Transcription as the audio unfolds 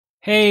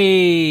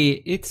Hey,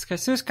 it's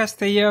Jesus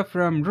Castillo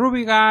from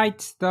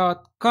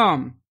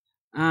RubyGuides.com,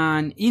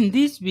 and in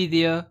this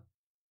video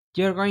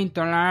you're going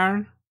to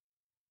learn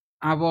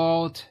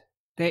about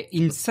the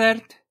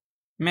insert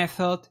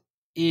method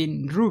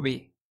in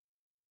Ruby.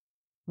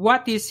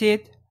 What is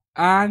it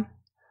and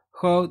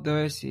how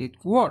does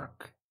it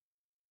work?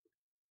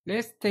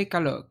 Let's take a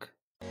look.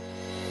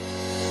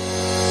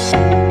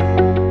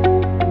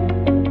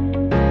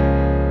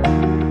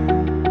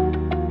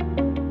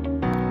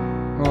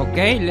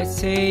 Okay, let's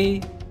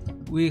say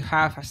we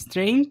have a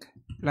string,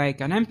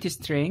 like an empty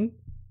string.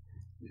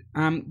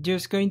 I'm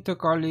just going to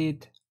call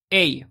it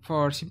A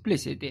for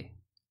simplicity,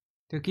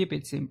 to keep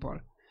it simple.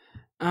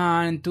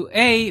 And to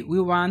A, we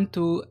want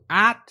to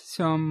add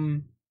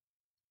some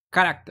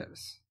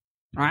characters,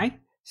 right?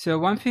 So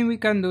one thing we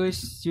can do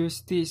is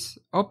use this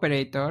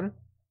operator.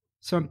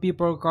 Some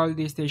people call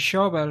this the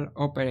shovel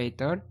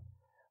operator.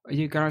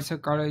 You can also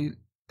call it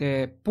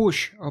the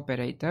push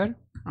operator,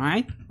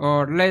 right?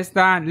 Or less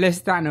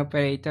than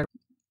operator.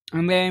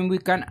 And then we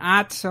can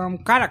add some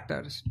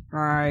characters,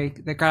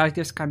 like the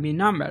characters can be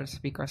numbers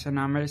because a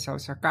number is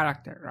also a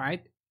character,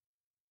 right?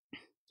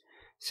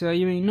 So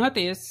you will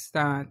notice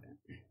that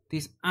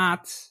this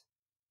adds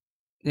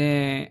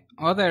the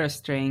other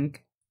string,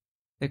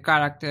 the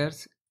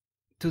characters,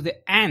 to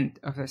the end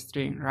of the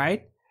string,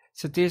 right?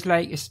 So this is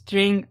like a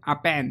string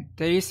append.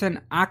 There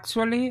isn't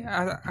actually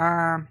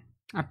a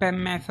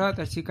append method.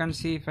 As you can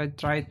see, if I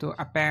try to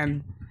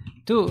append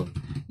 2,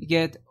 you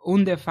get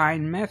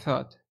undefined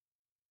method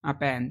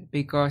append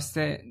because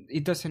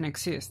it doesn't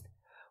exist.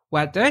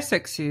 What does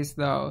exist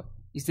though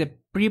is the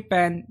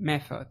prepend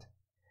method.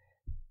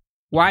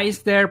 Why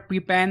is there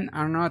prepend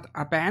and not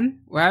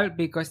append? Well,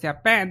 because the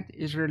append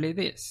is really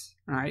this,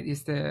 right?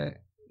 It's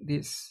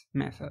this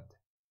method.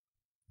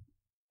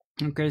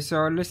 Okay,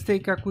 so let's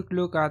take a quick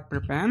look at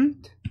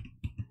prepend.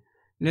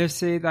 Let's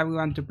say that we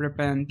want to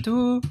prepend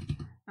 2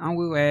 and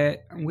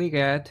we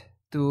get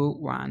 2,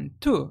 1,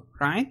 2,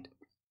 right?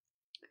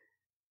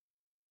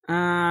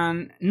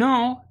 And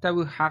now that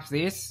we have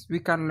this, we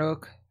can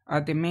look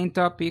at the main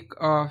topic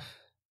of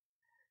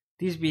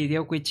this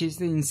video, which is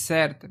the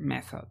insert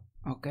method.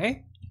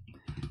 Okay,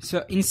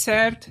 so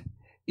insert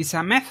is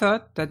a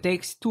method that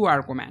takes 2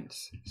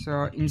 arguments.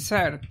 So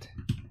insert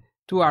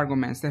 2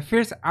 arguments. The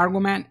first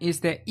argument is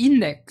the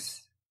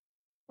index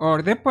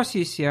or the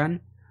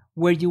position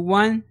where you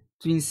want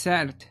to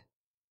insert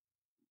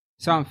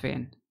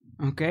something.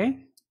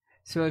 Okay,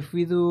 so if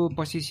we do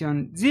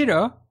position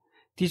 0,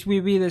 this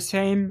will be the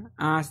same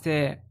as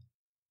the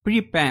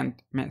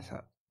prepend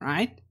method,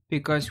 right?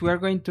 Because we're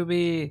going to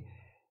be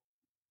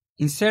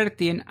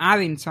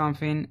adding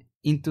something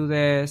into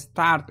the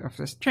start of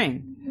the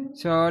string.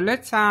 So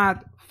let's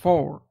add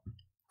 4,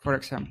 for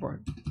example.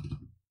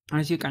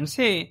 As you can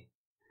see,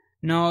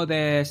 now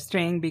the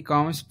string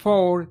becomes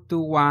 4, 2,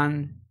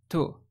 1,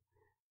 2.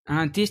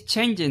 And this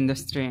changing the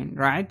string,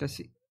 right?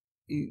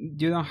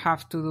 You don't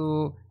have to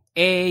do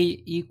A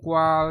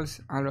equals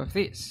all of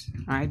this,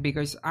 right?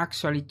 Because it's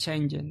actually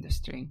changing the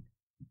string.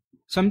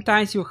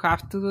 Sometimes you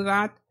have to do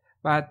that,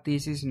 but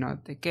this is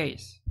not the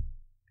case.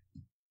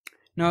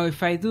 Now,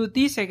 if I do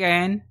this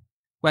again,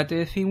 what do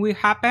you think will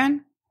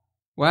happen?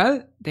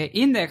 Well, the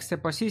index, the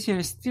position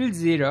is still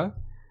 0,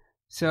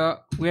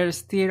 so we're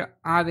still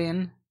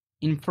adding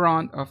in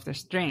front of the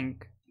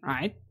string,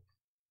 right?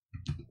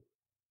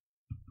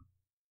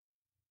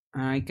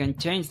 I can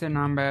change the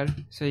number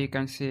so you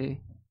can see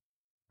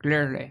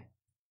clearly.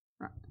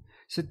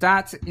 So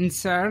that's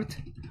insert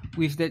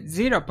with the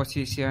 0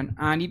 position,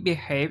 and it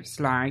behaves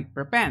like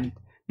prepend.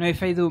 Now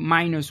if I do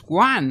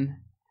 -1,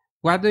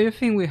 what do you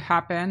think will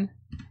happen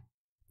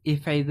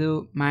if I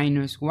do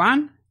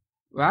 -1?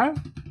 Well,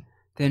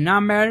 the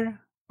number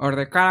or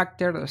the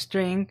character, the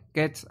string,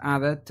 gets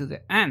added to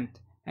the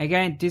end.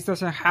 Again, this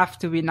doesn't have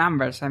to be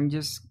numbers. I'm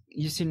just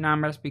using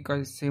numbers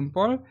because it's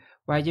simple,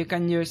 but you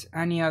can use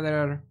any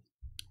other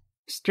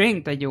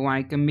string that you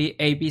want. It can be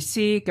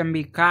ABC, it can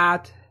be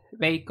cat,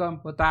 bacon,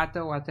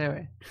 potato,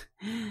 whatever.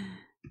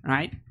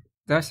 Right?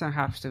 Doesn't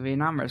have to be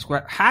numbers.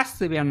 What has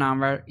to be a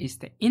number is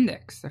the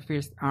index, the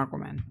first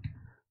argument.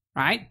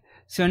 Right?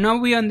 So now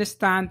we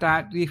understand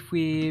that if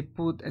we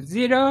put a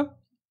 0,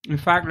 in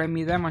fact, let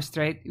me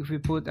demonstrate. If we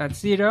put at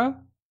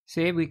 0,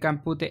 see, we can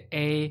put the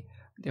A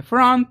at the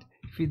front.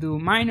 If we do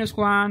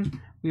 -1,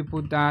 we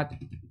put that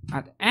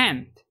at the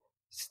end.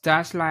 So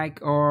that's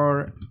like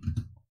our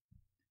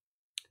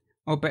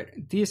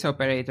this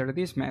operator,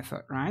 this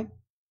method, right?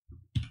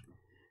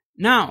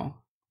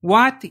 Now,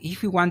 what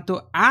if we want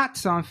to add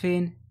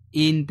something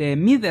in the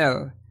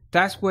middle?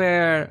 That's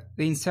where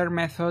the insert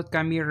method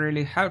can be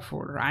really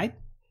helpful, right?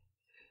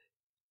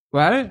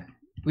 Well,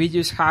 we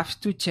just have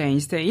to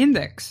change the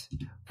index.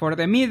 For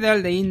the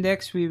middle, the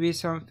index will be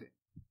something.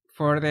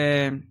 For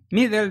the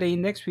middle, the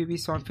index will be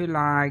something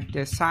like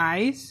the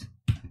size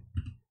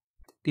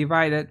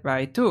divided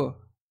by 2.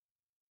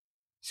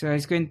 So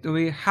it's going to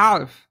be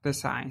half the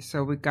size.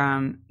 So we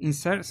can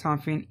insert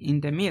something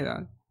in the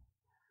middle.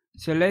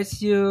 So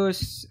let's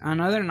use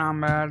another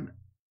number,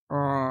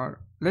 or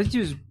let's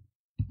use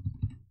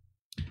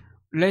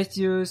let's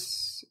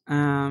use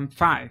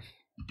 5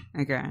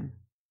 again.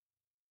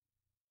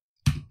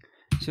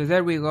 So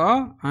there we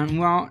go, and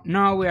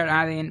now we are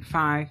adding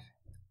 5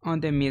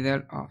 on the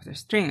middle of the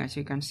string. As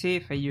you can see,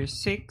 if I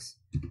use 6,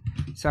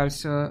 it's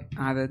also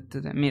added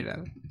to the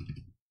middle.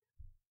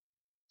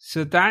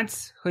 So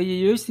that's how you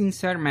use the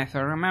insert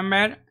method.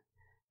 Remember,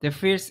 the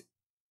first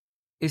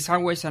is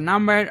always a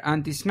number,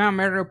 and this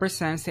number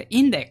represents the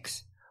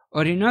index,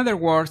 or in other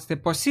words, the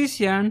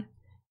position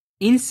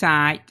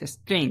inside the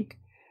string.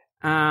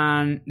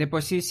 And the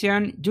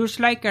position, just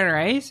like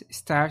arrays,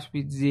 starts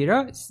with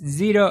 0. It's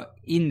 0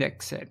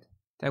 indexed,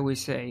 that we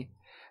say.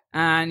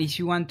 And if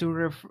you want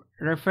to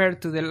refer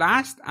to the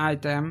last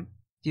item,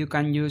 you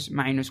can use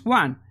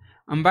 -1.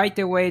 And by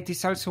the way,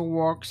 this also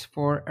works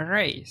for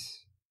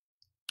arrays.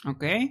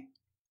 Okay?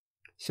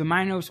 So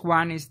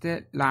 -1 is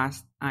the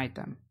last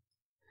item.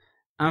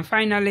 And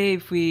finally,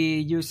 if we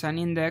use an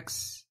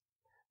index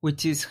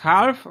which is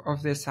half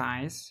of the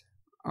size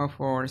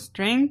of our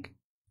string,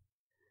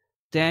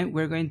 then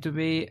we're going to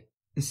be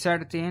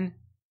inserting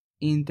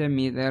in the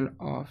middle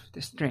of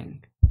the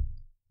string.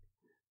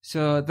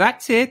 So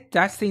that's it.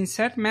 That's the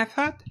insert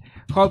method.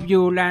 Hope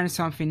you learned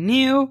something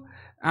new,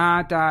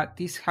 that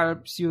this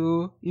helps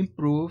you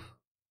improve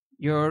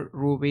your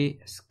Ruby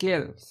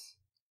skills.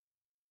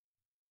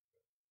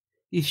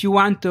 If you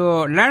want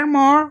to learn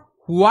more,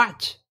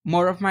 watch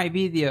more of my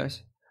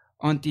videos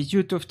on this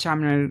YouTube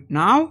channel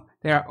now.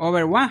 There are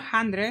over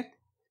 100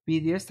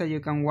 videos that you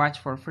can watch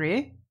for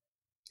free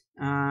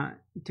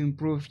to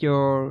improve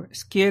your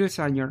skills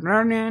and your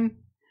learning.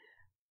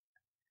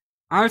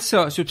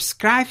 Also,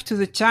 subscribe to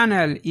the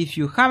channel if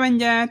you haven't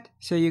yet,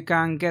 so you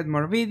can get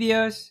more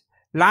videos.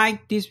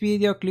 Like this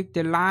video, click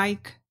the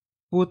like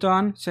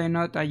button so you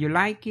know that you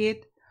like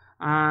it.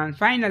 And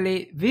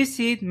finally,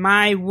 visit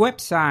my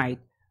website,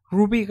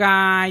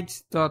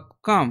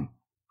 rubyguides.com.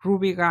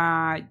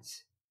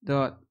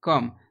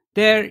 rubyguides.com.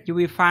 There you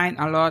will find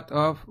a lot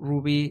of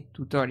Ruby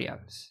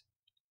tutorials.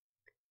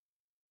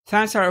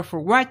 Thanks a lot for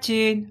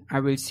watching. I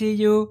will see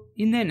you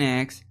in the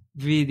next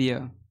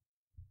video.